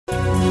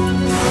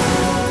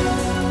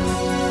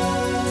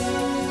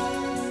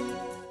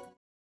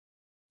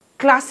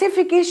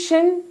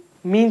Classification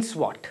means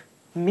what?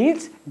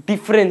 Means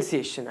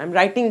differentiation. I am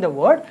writing the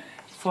word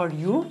for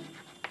you.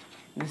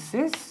 This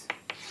is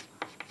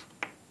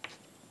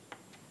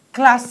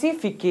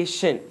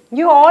classification.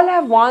 You all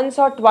have once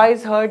or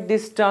twice heard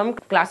this term.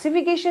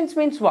 Classifications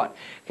means what?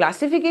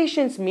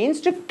 Classifications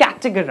means to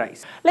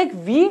categorize. Like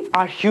we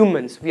are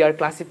humans, we are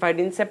classified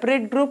in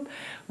separate group.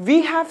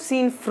 We have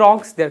seen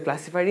frogs, they are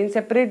classified in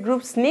separate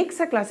groups.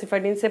 Snakes are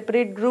classified in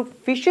separate groups.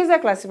 Fishes are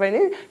classified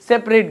in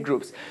separate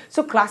groups.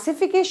 So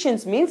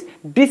classifications means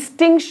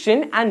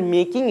distinction and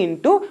making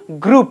into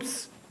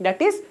groups.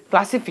 That is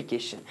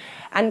classification.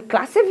 And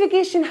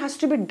classification has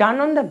to be done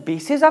on the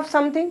basis of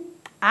something.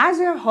 As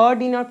you have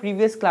heard in our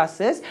previous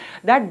classes,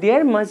 that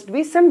there must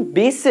be some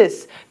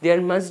basis,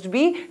 there must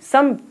be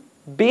some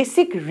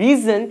basic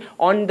reason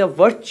on the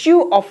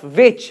virtue of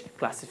which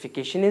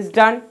classification is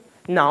done.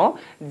 Now,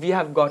 we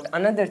have got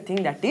another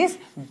thing, that is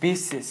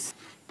basis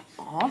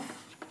of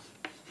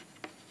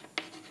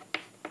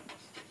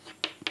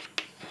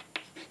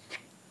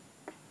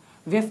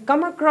we have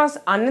come across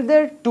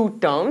another two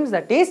terms,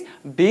 that is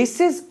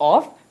basis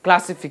of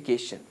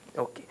classification.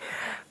 Okay.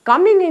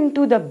 Coming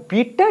into the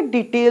better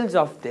details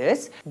of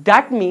this,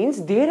 that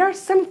means there are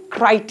some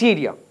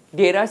criteria,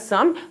 there are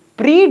some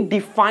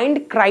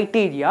predefined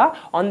criteria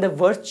on the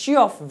virtue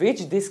of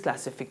which this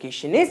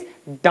classification is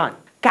done.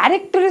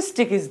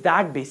 Characteristic is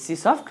that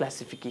basis of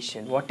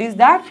classification. What is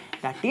that?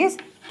 That is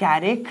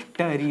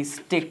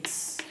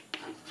characteristics.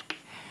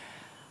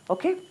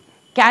 Okay.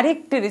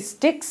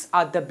 Characteristics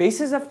are the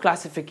basis of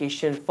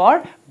classification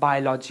for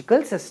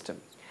biological system.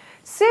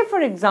 Say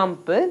for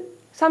example,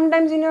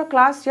 sometimes in your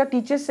class your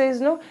teacher says,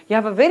 no, you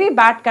have a very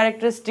bad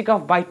characteristic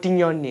of biting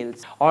your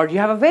nails, or you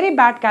have a very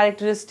bad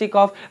characteristic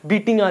of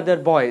beating other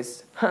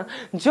boys.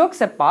 Jokes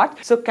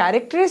apart, so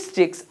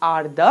characteristics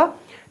are the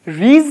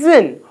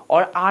reason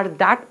or are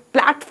that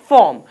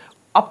platform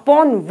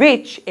upon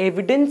which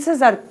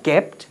evidences are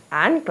kept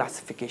and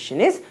classification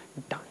is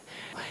done.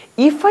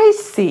 If I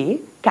say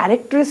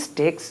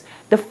characteristics,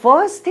 the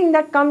first thing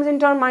that comes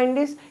into our mind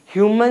is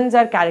humans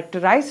are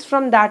characterized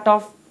from that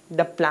of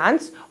the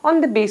plants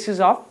on the basis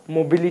of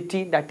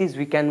mobility, that is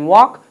we can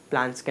walk,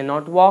 plants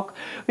cannot walk.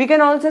 We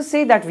can also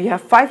say that we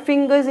have 5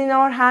 fingers in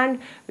our hand,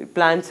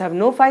 plants have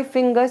no 5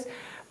 fingers.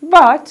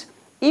 But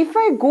if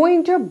I go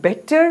into a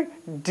better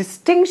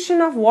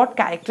distinction of what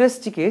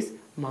characteristic is,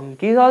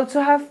 monkeys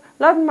also have,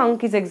 not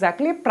monkeys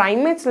exactly,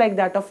 primates like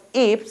that of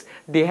apes,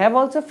 they have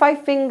also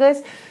 5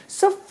 fingers.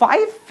 So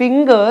 5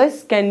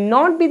 fingers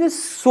cannot be the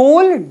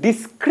sole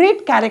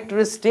discrete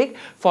characteristic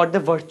for the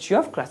virtue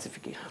of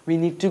classification. We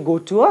need to go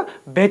to a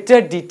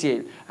better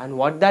detail, and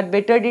what that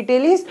better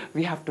detail is,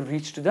 we have to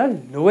reach to the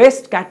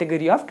lowest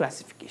category of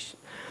classification.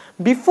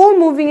 Before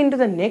moving into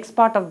the next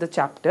part of the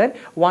chapter,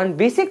 one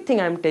basic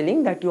thing I am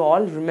telling, that you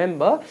all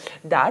remember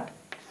that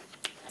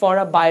for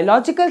a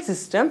biological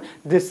system,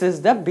 this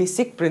is the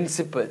basic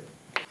principle.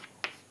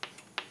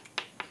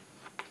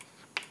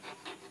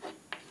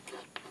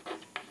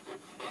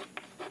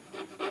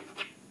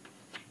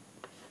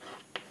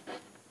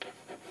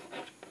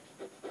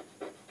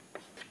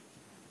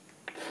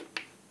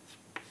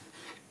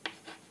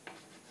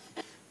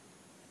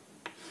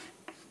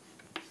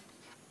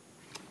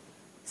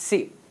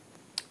 See,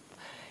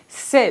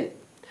 cell,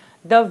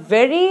 the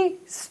very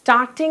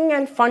starting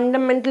and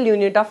fundamental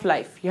unit of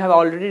life, you have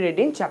already read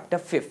in chapter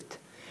 5th.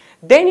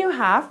 Then you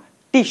have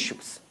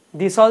tissues.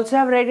 This also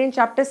have read in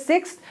chapter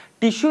 6th.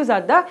 Tissues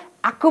are the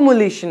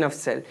accumulation of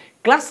cell.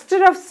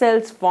 Cluster of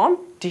cells form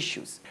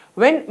tissues.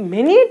 When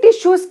many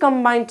tissues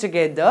combine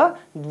together,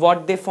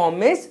 what they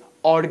form is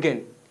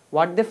organ.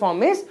 What they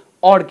form is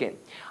organ.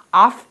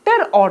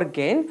 After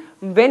organ,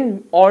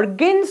 when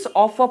organs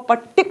of a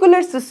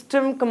particular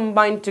system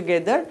combine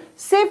together,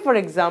 say for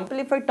example,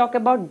 if I talk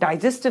about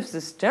digestive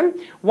system,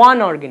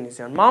 one organ is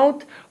your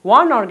mouth,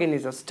 one organ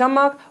is your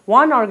stomach,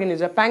 one organ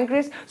is your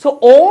pancreas. So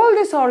all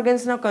these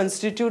organs now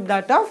constitute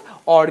that of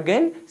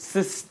organ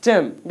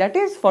system. That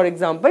is, for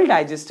example,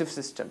 digestive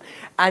system.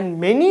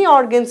 And many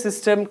organ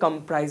system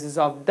comprises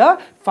of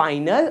the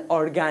final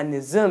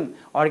organism.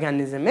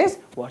 Organism is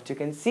what you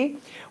can see.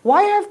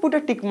 Why I have put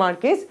a tick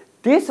mark is,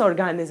 this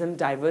organism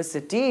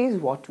diversity is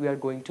what we are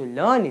going to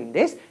learn in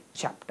this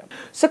chapter.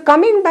 So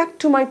coming back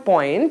to my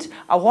point,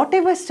 what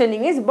I was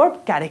telling is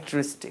about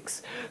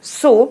characteristics.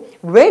 So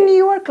when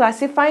you are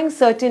classifying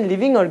certain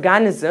living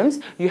organisms,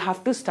 you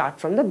have to start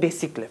from the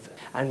basic level.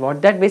 And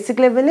what that basic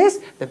level is?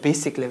 The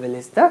basic level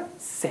is the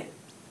cell.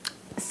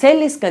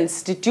 Cell is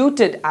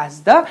constituted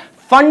as the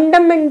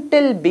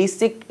fundamental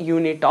basic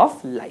unit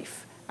of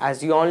life.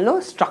 As you all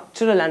know,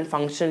 structural and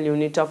functional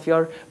unit of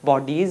your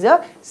body is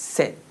a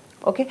cell.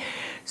 Okay,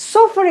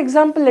 so for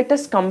example, let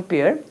us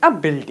compare a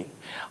building.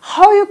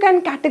 How you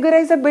can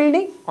categorize a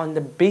building? On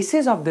the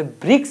basis of the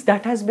bricks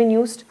that has been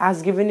used,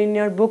 as given in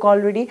your book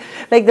already.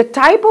 Like the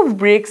type of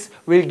bricks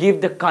will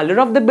give the color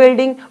of the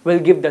building, will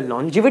give the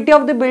longevity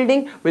of the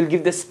building, will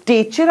give the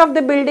stature of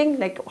the building,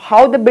 like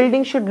how the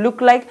building should look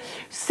like.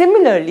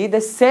 Similarly,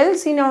 the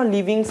cells in our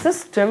living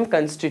system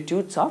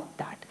constitutes of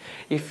that.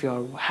 If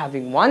you're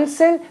having one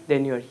cell,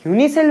 then you're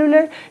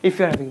unicellular. If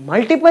you're having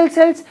multiple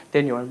cells,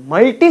 then you're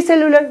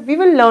multicellular. We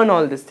will learn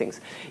all these things.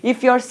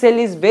 If your cell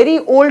is very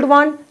old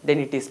one, then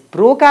it is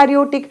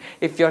prokaryotic.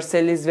 If your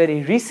cell is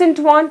very recent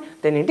one,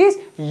 then it is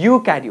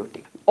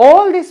eukaryotic.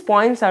 All these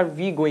points are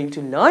we going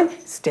to learn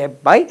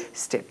step by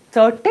step.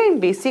 Certain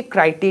basic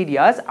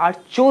criteria are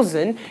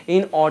chosen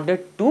in order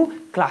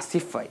to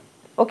classify.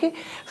 Okay,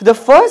 so the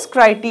first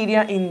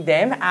criteria in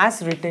them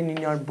as written in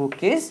your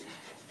book is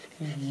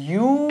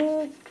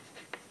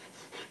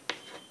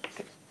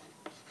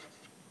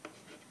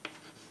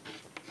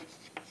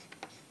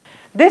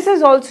This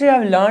is also you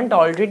have learnt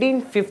already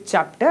in 5th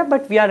chapter,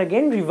 but we are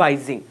again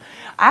revising.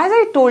 As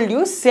I told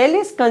you, cell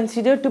is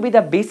considered to be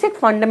the basic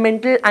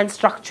fundamental and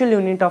structural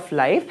unit of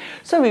life.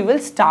 So we will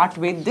start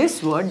with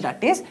this word,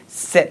 that is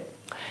cell.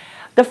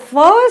 The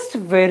first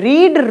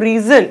varied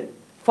reason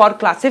for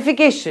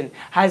classification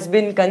has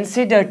been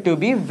considered to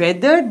be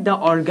whether the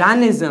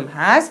organism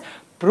has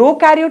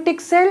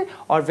prokaryotic cell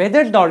or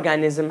whether the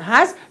organism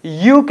has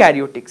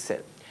eukaryotic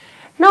cell.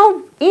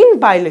 Now, in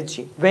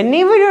biology,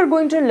 whenever you are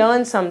going to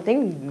learn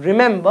something,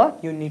 remember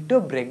you need to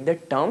break the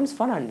terms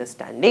for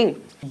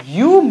understanding.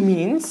 Eu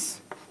means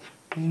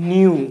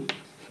new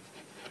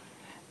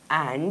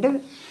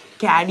and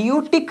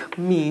karyotic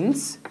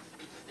means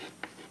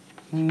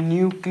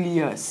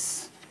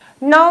nucleus.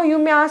 Now, you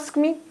may ask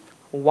me,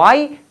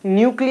 why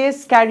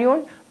nucleus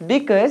karyon?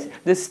 Because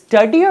the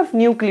study of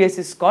nucleus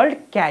is called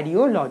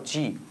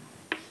karyology.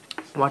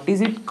 What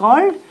is it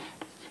called?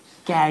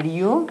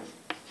 Karyology.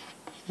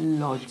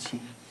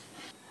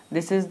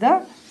 This is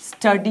the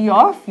study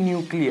of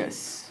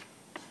nucleus.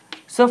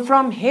 So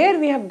from here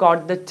we have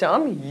got the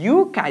term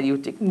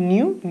eukaryotic,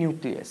 new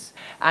nucleus,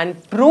 and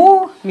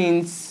pro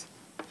means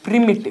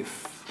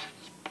primitive.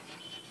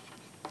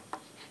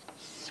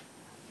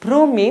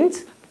 Pro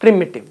means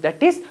primitive,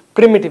 that is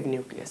primitive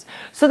nucleus.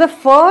 So the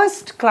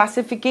first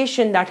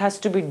classification that has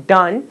to be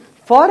done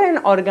for an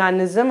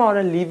organism or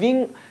a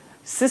living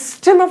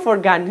system of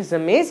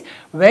organism is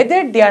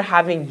whether they are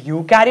having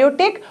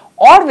eukaryotic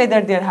or whether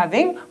they are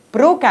having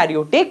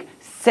prokaryotic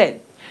cell.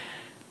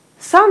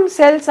 Some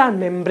cells are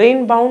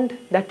membrane bound,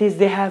 that is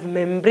they have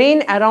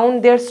membrane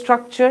around their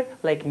structure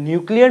like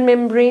nuclear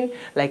membrane,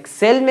 like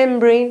cell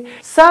membrane.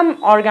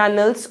 Some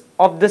organelles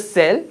of the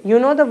cell, you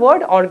know the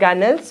word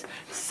organelles,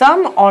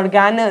 some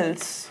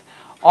organelles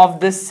of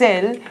the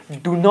cell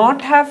do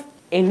not have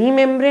any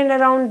membrane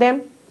around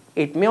them.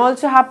 It may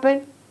also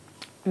happen.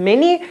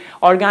 Many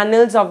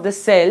organelles of the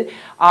cell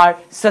are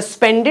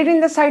suspended in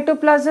the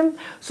cytoplasm.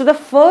 So the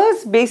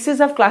first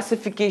basis of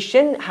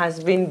classification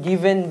has been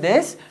given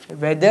this,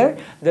 whether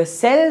the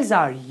cells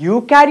are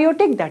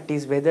eukaryotic, that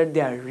is whether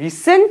they are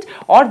recent,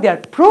 or they are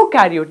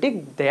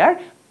prokaryotic, they are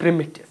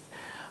primitive.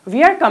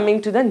 We are coming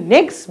to the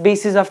next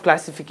basis of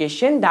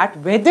classification, that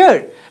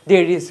whether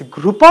there is a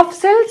group of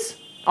cells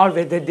or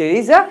whether there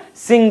is a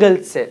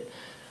single cell.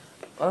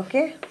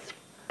 Okay.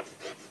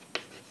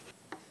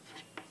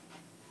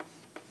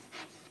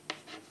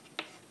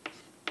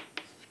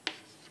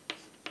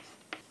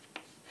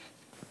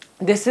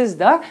 This is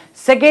the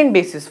second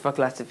basis for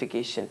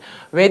classification,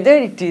 whether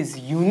it is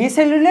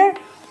unicellular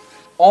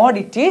or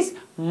it is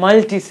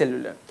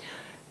multicellular.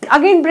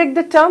 Again break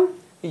the term.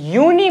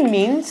 Uni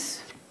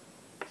means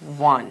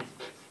one.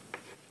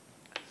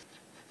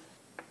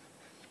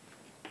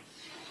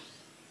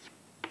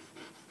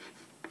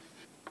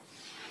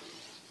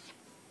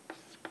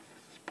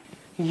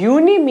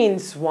 Uni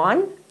means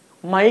one,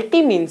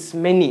 multi means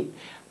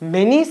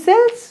many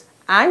cells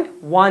and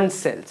one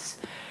cells.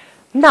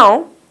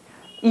 Now,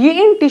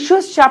 in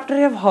tissues chapter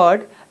you have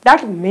heard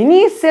that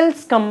many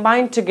cells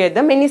combined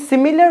together, many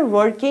similar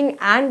working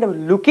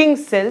and looking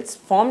cells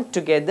form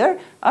together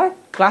a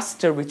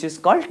cluster which is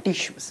called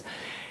tissues.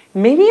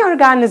 Many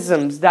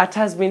organisms that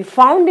has been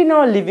found in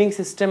our living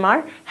system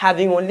are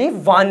having only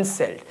one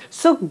cell.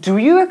 So do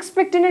you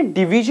expect any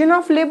division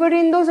of labor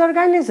in those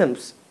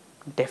organisms?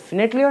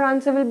 Definitely your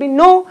answer will be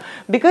no,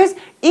 because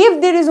if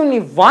there is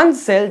only one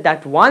cell,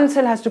 that one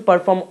cell has to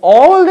perform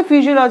all the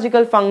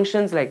physiological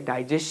functions like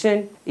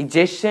digestion,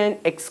 egestion,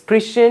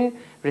 excretion,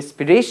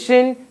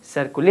 respiration,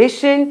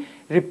 circulation,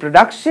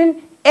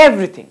 reproduction,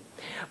 everything.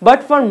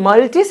 But for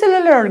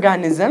multicellular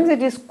organisms,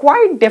 it is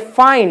quite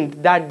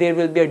defined that there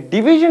will be a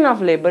division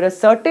of labor. A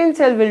certain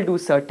cell will do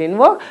certain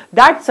work,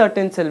 that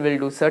certain cell will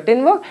do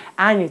certain work,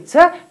 and it's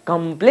a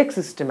complex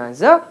system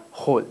as a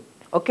whole.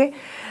 Okay.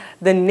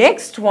 The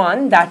next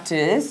one, that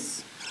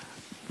is,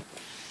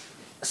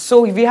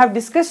 so we have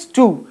discussed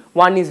two.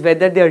 One is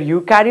whether they are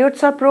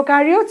eukaryotes or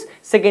prokaryotes.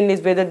 Second is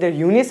whether they are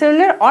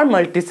unicellular or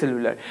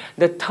multicellular.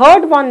 The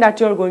third one that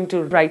you are going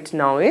to write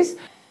now is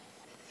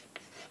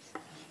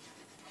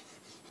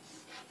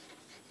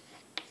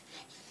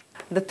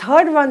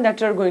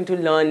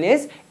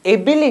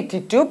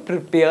ability to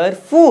prepare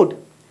food.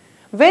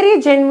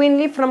 Very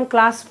genuinely from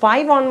class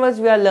 5 onwards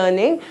we are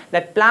learning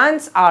that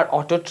plants are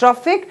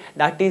autotrophic,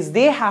 that is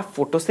they have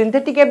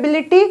photosynthetic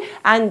ability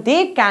and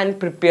they can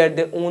prepare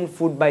their own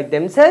food by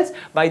themselves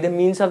by the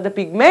means of the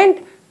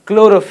pigment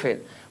chlorophyll.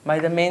 by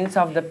the means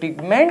of the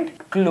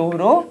pigment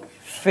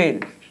chlorophyll.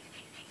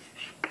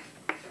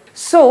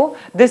 So,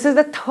 this is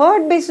the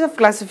third basis of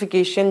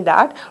classification,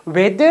 that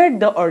whether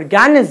the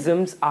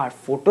organisms are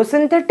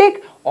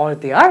photosynthetic or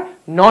they are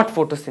not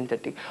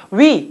photosynthetic.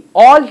 We,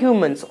 all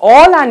humans,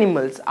 all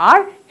animals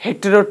are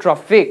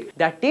heterotrophic.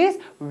 That is,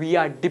 we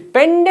are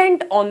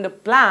dependent on the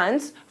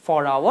plants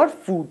for our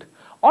food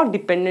or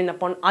dependent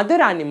upon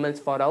other animals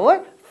for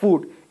our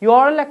food. You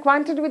are all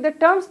acquainted with the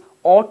terms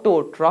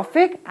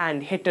autotrophic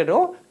and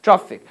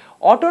heterotrophic.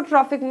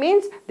 Autotrophic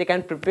means they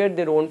can prepare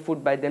their own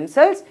food by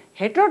themselves.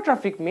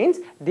 Heterotrophic means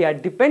they are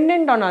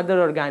dependent on other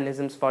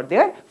organisms for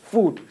their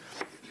food.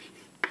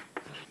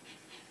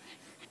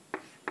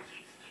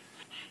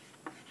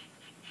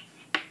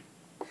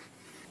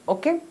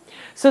 Okay.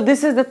 So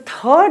this is the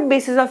third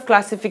basis of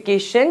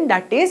classification,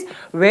 that is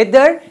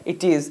whether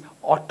it is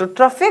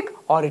autotrophic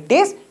or it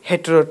is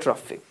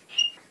heterotrophic.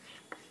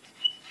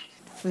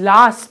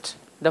 Last,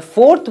 the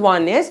fourth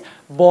one is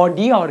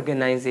body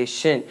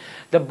organization.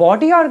 The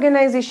body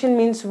organization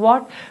means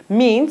what?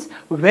 Means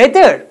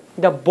whether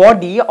the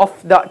body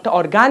of the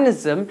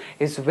organism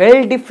is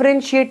well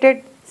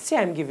differentiated. See,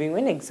 I am giving you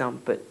an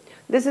example.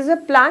 This is a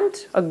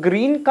plant, a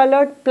green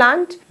colored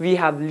plant. We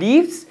have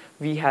leaves,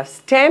 we have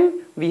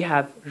stem, we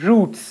have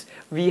roots,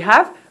 we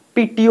have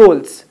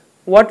petioles.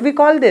 What we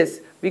call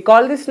this? We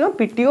call this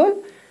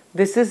petiole.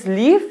 This is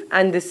leaf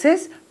and this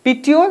is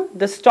petiole,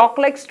 the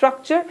stalk-like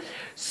structure.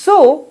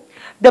 So,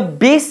 the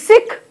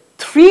basic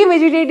three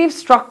vegetative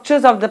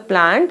structures of the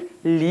plant,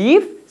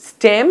 leaf,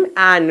 stem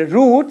and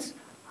roots,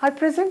 are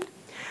present.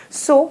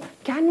 So,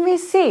 can we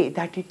say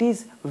that it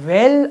is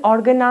well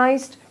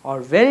organized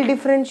or well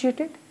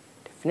differentiated?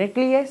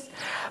 Definitely yes.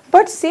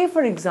 But say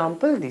for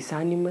example this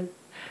animal,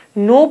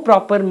 no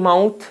proper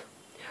mouth,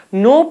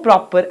 no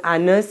proper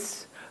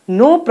anus,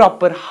 no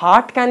proper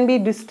heart can be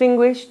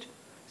distinguished.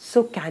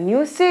 So, can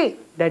you say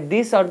that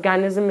this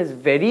organism is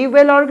very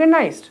well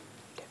organized?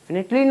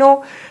 Definitely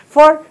no.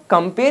 For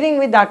comparing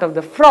with that of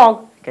the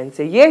frog, you can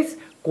say yes,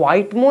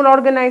 quite more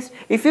organized.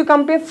 If you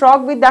compare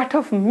frog with that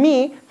of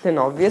me, then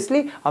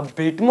obviously a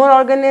bit more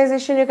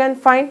organization you can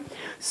find.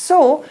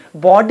 So,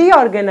 body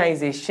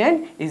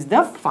organization is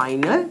the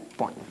final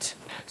point.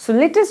 So,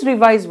 let us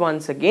revise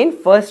once again.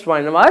 First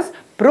one was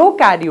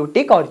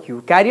prokaryotic or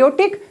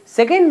eukaryotic.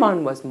 Second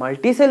one was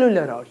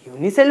multicellular or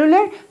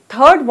unicellular.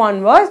 Third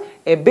one was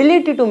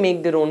ability to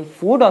make their own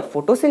food or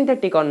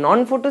photosynthetic or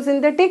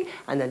non-photosynthetic.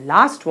 And the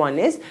last one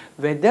is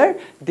whether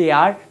they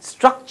are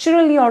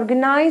structurally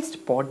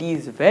organized, body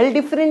is well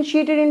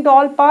differentiated into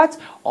all parts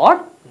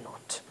or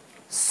not.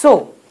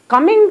 So,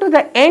 coming to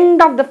the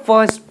end of the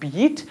first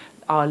beat,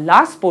 our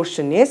last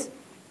portion is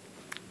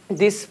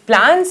these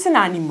plants and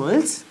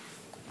animals,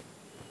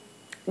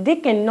 they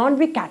cannot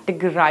be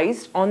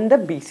categorized on the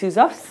basis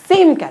of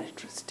same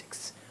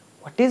characteristics.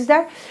 What is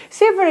that?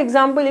 Say for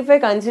example, if I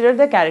consider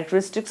the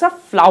characteristics of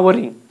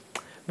flowering,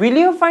 will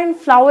you find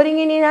flowering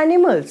in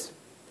animals?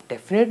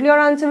 Definitely your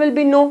answer will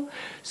be no.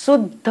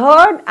 So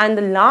third and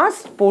the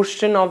last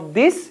portion of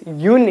this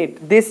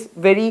unit, this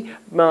very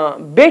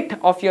bit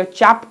of your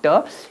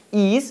chapter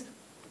is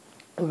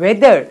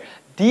whether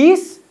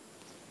these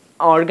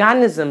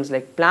organisms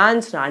like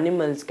plants and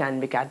animals can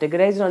be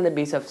categorized on the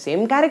basis of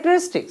same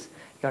characteristics.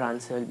 Your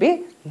answer will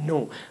be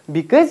no,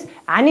 because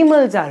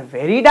animals are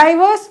very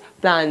diverse,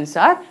 plants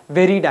are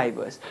very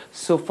diverse.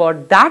 So for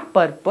that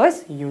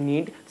purpose, you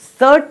need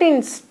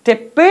certain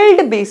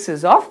stippled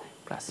basis of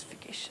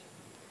classification.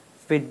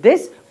 With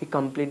this, we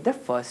complete the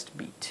first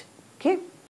beat.